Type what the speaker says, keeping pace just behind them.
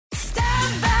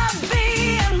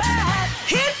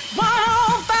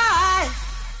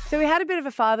So we had a bit of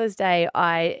a Father's Day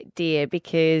idea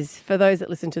because for those that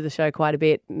listen to the show quite a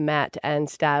bit, Matt and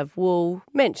Stav will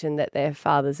mention that their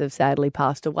fathers have sadly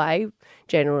passed away,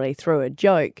 generally through a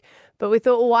joke. But we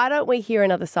thought, well, why don't we hear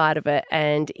another side of it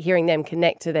and hearing them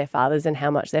connect to their fathers and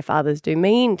how much their fathers do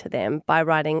mean to them by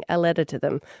writing a letter to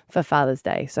them for Father's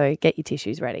Day. So get your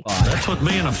tissues ready. That's what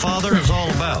being a father is all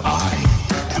about.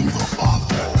 I am your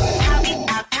father.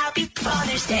 Happy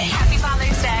Father's Day. Happy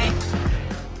Father's Day.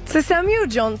 So Samuel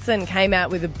Johnson came out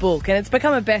with a book and it's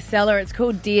become a bestseller. It's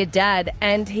called Dear Dad,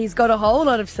 and he's got a whole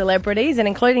lot of celebrities, and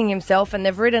including himself, and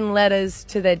they've written letters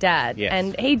to their dad. Yes.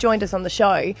 And he joined us on the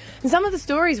show. And some of the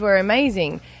stories were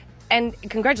amazing. And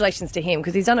congratulations to him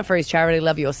because he's done it for his charity,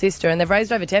 Love Your Sister, and they've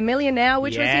raised over $10 million now,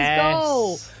 which was his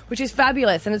goal, which is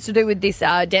fabulous. And it's to do with this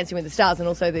Dancing with the Stars, and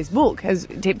also this book has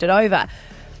tipped it over.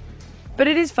 But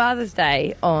it is Father's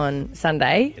Day on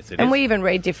Sunday, Yes, it and is. we even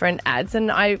read different ads, and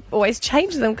I always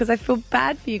change them because I feel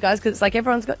bad for you guys because it's like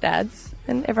everyone's got dads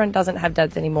and everyone doesn't have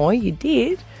dads anymore. You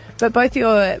did, but both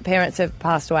your parents have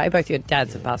passed away. Both your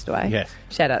dads have passed away. Yes.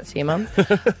 Shout out to your mum. And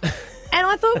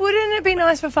I thought, wouldn't it be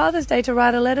nice for Father's Day to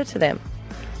write a letter to them?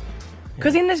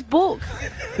 Because in this book,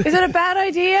 is it a bad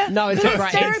idea? No, it's Because a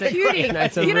great- therapeutic.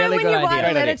 it's a You know really when good you write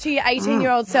idea. a letter to your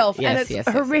 18-year-old self and Yes, it's yes,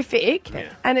 yes. horrific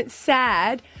and it's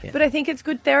sad, but I think it's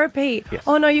good therapy.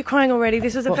 Oh no, you're crying already.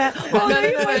 This was a bad. Oh no,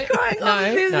 you're both crying. Oh,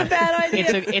 this is a bad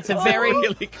idea. It's a very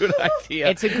Really good idea.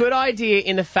 It's a good idea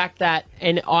in the fact that,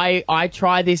 and I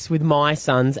try this with my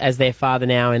sons as their father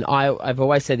now, and I've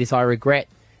always said this, I regret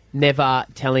never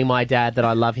telling my dad that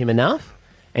I love him enough.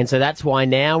 And so that's why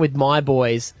now with my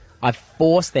boys, I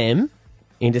force them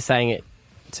into saying it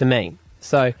to me.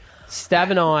 So Stav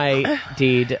and I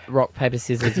did rock, paper,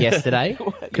 scissors yesterday,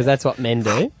 because that's what men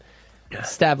do.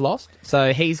 Stav lost,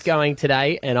 so he's going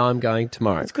today and I'm going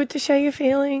tomorrow. It's good to share your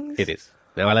feelings. It is.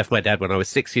 Now, I left my dad when I was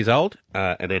 6 years old,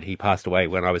 and then he passed away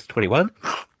when I was 21.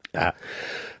 Okay,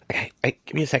 hey,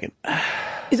 give me a second.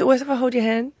 Is it worse if I hold your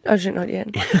hand? I shouldn't hold your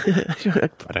hand.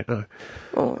 I don't know.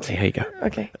 Oh, See, here you go.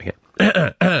 okay.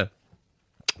 Okay.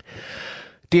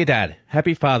 Dear Dad,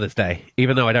 happy Father's Day,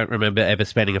 even though I don't remember ever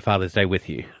spending a Father's Day with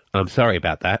you. I'm sorry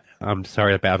about that. I'm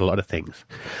sorry about a lot of things.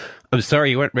 I'm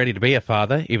sorry you weren't ready to be a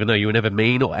father, even though you were never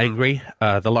mean or angry.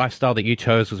 The lifestyle that you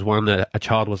chose was one that a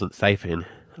child wasn't safe in.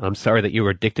 I'm sorry that you were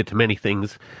addicted to many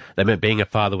things that meant being a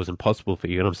father was impossible for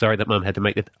you, and I'm sorry that Mum had to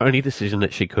make the only decision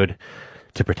that she could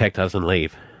to protect us and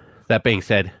leave. That being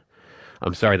said,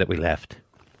 I'm sorry that we left.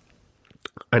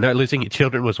 I know losing your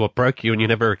children was what broke you and you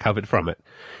never recovered from it.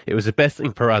 It was the best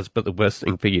thing for us, but the worst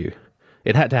thing for you.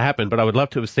 It had to happen, but I would love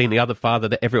to have seen the other father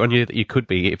that everyone knew that you could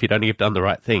be if you'd only have done the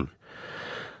right thing.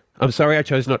 I'm sorry I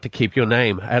chose not to keep your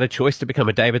name. I had a choice to become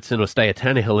a Davidson or stay a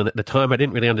Tannehill, and at the time I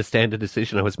didn't really understand the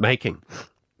decision I was making.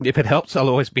 If it helps, I'll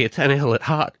always be a Tannehill at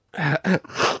heart.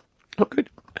 Oh, good.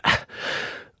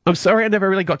 I'm sorry I never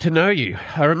really got to know you.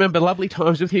 I remember lovely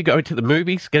times with you going to the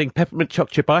movies, getting peppermint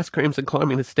choc chip ice creams and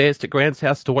climbing the stairs to Grant's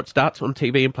house to watch darts on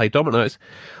TV and play dominoes,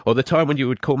 or the time when you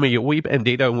would call me your wee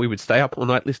bandito and we would stay up all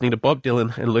night listening to Bob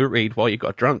Dylan and Lou Reed while you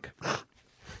got drunk.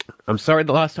 I'm sorry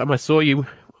I saw you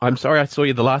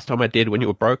the last time I did when you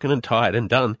were broken and tired and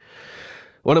done.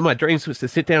 One of my dreams was to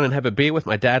sit down and have a beer with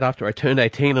my dad after I turned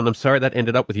 18, and I'm sorry that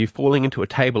ended up with you falling into a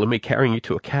table and me carrying you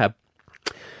to a cab.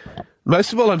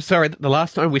 Most of all, I'm sorry that the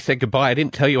last time we said goodbye, I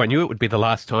didn't tell you I knew it would be the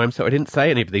last time, so I didn't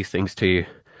say any of these things to you.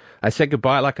 I said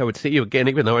goodbye like I would see you again,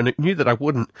 even though I knew that I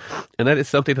wouldn't, and that is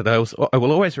something that I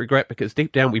will always regret, because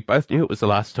deep down we both knew it was the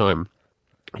last time.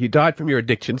 You died from your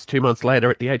addictions 2 months later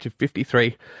at the age of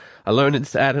 53, alone and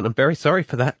sad, and I'm very sorry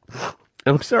for that.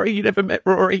 And I'm sorry you never met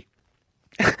Rory.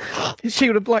 She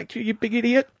would have liked you, you big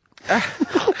idiot.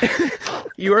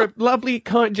 You were a lovely,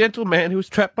 kind, gentle man who was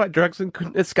trapped by drugs and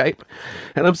couldn't escape.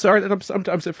 And I'm sorry that I'm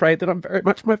sometimes afraid that I'm very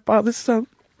much my father's son.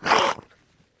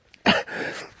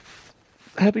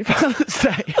 Happy Father's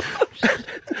Day.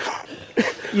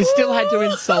 You still had to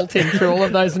insult him through all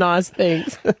of those nice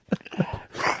things.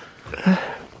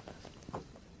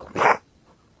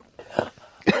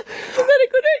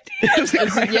 Is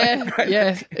that a good idea?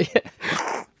 Yeah.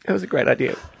 That was a great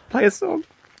idea. Play a song.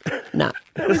 Nah.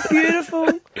 That was beautiful.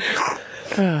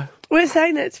 We're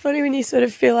saying that it's funny when you sort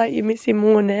of feel like you miss him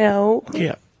more now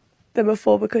Yeah. than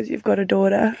before because you've got a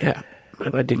daughter. Yeah.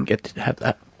 And I didn't get to have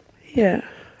that. Yeah.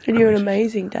 And you're an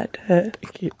amazing dad to her.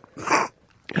 Thank you.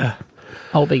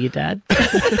 I'll be your dad.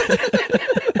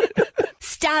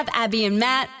 Stav, Abby and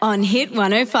Matt on Hit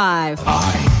 105.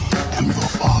 I am your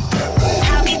father.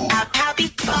 Happy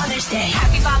Father's Day.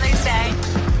 Happy Father's Day.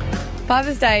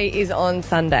 Father's Day is on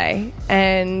Sunday,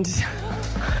 and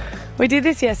we did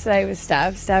this yesterday with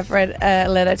Stav. Stav read a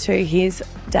letter to his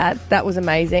Dad. That was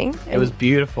amazing. It was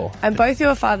beautiful. And both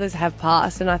your fathers have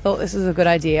passed, and I thought this was a good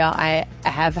idea. I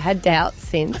have had doubts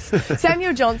since.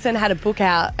 Samuel Johnson had a book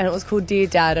out, and it was called Dear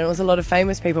Dad, and it was a lot of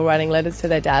famous people writing letters to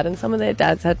their dad, and some of their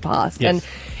dads had passed. Yes. And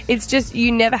it's just,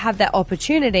 you never have that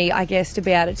opportunity, I guess, to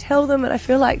be able to tell them, and I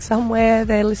feel like somewhere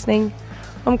they're listening.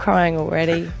 I'm crying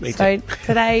already. So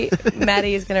today,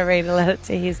 Maddie is going to read a letter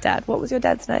to his dad. What was your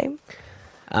dad's name?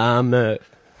 Oh no,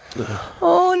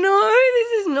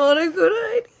 this is not a good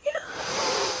idea.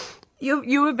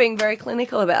 You were being very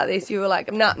clinical about this. You were like,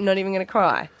 I'm not even going to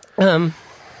cry.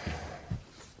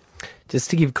 Just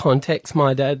to give context,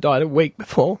 my dad died a week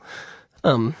before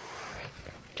I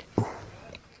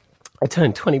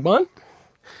turned 21,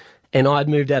 and I'd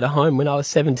moved out of home when I was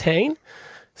 17,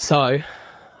 so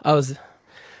I was a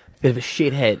bit of a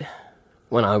shithead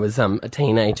when I was a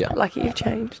teenager. Lucky you've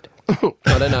changed. I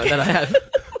don't know that I have.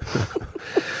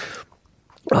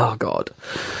 Oh, God.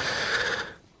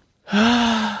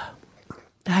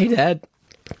 Hey, Dad.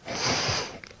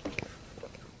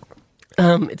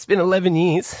 It's been 11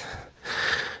 years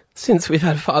since we've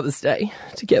had Father's Day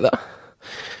together,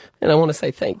 and I want to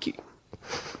say thank you.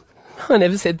 I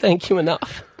never said thank you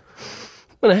enough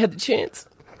when I had the chance.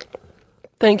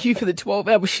 Thank you for the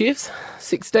 12-hour shifts,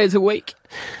 6 days a week,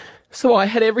 so I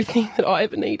had everything that I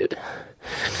ever needed.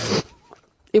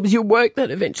 It was your work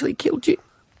that eventually killed you.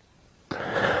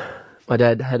 My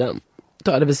dad had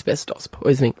died of asbestos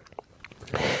poisoning.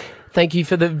 Thank you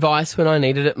for the advice when I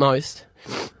needed it most.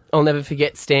 I'll never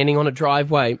forget standing on a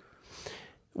driveway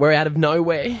where out of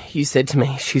nowhere you said to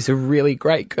me, "She's a really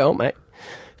great girl, mate.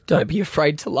 Don't be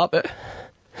afraid to love her."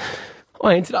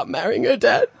 I ended up marrying her,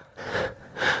 Dad.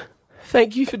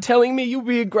 Thank you for telling me you'll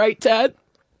be a great dad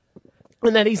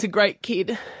and that he's a great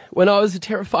kid when I was a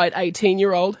terrified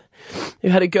 18-year-old who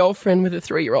had a girlfriend with a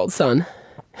 3-year-old son.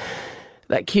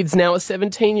 That kid's now a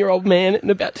 17-year-old man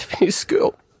and about to finish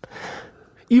school.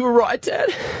 You were right, Dad.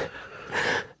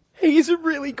 He's a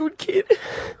really good kid.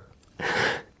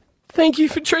 Thank you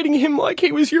for treating him like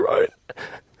he was your own.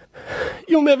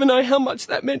 You'll never know how much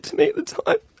that meant to me at the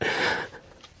time.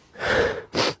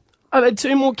 I've had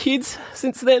 2 more kids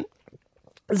since then.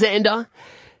 Xander,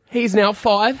 he's now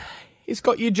 5. He's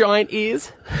got your giant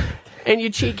ears and your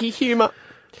cheeky humour.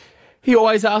 He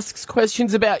always asks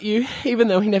questions about you, even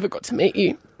though he never got to meet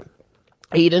you.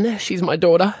 Eden, she's my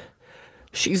daughter.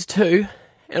 She's 2,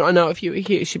 and I know if you were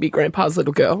here, she'd be Grandpa's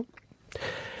little girl.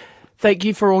 Thank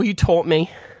you for all you taught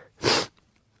me.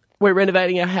 We're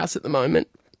renovating our house at the moment,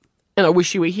 and I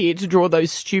wish you were here to draw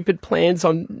those stupid plans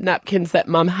on napkins that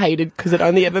Mum hated because it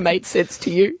only ever made sense to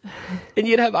you, and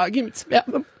you'd have arguments about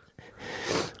them.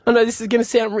 I know this is going to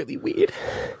sound really weird,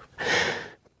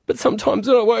 but sometimes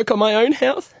when I work on my own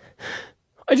house,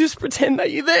 I just pretend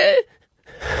that you're there.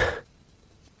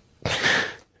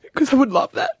 Because I would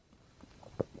love that.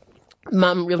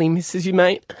 Mum really misses you,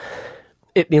 mate.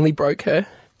 It nearly broke her.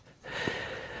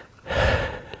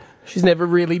 She's never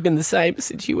really been the same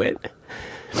since you went.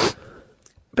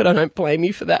 But I don't blame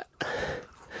you for that.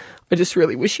 I just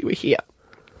really wish you were here.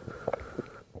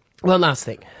 One last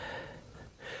thing.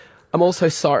 I'm also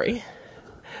sorry.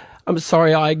 I'm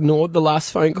sorry I ignored the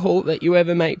last phone call that you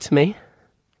ever made to me.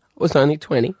 I was only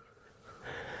 20.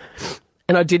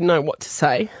 And I didn't know what to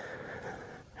say.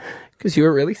 Because you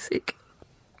were really sick.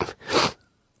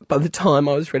 By the time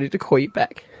I was ready to call you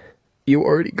back, you were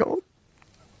already gone.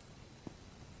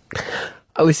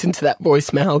 I listened to that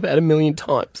voicemail about 1 million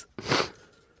times.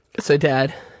 So,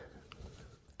 Dad,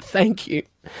 thank you.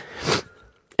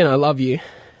 And I love you.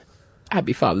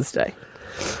 Happy Father's Day.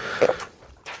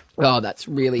 Oh, that's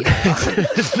really hard.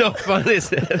 It's not fun,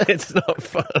 is it? It's not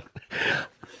fun.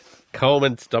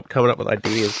 Coleman, stop coming up with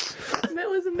ideas. That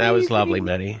was amazing. That was lovely,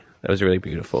 Maddie. That was really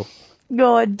beautiful.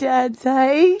 God, Dad,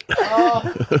 say.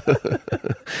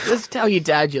 Just tell your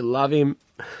dad you love him.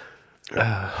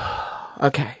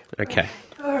 Okay. Okay.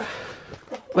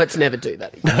 Let's never do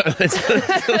that again.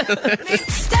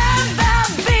 Stav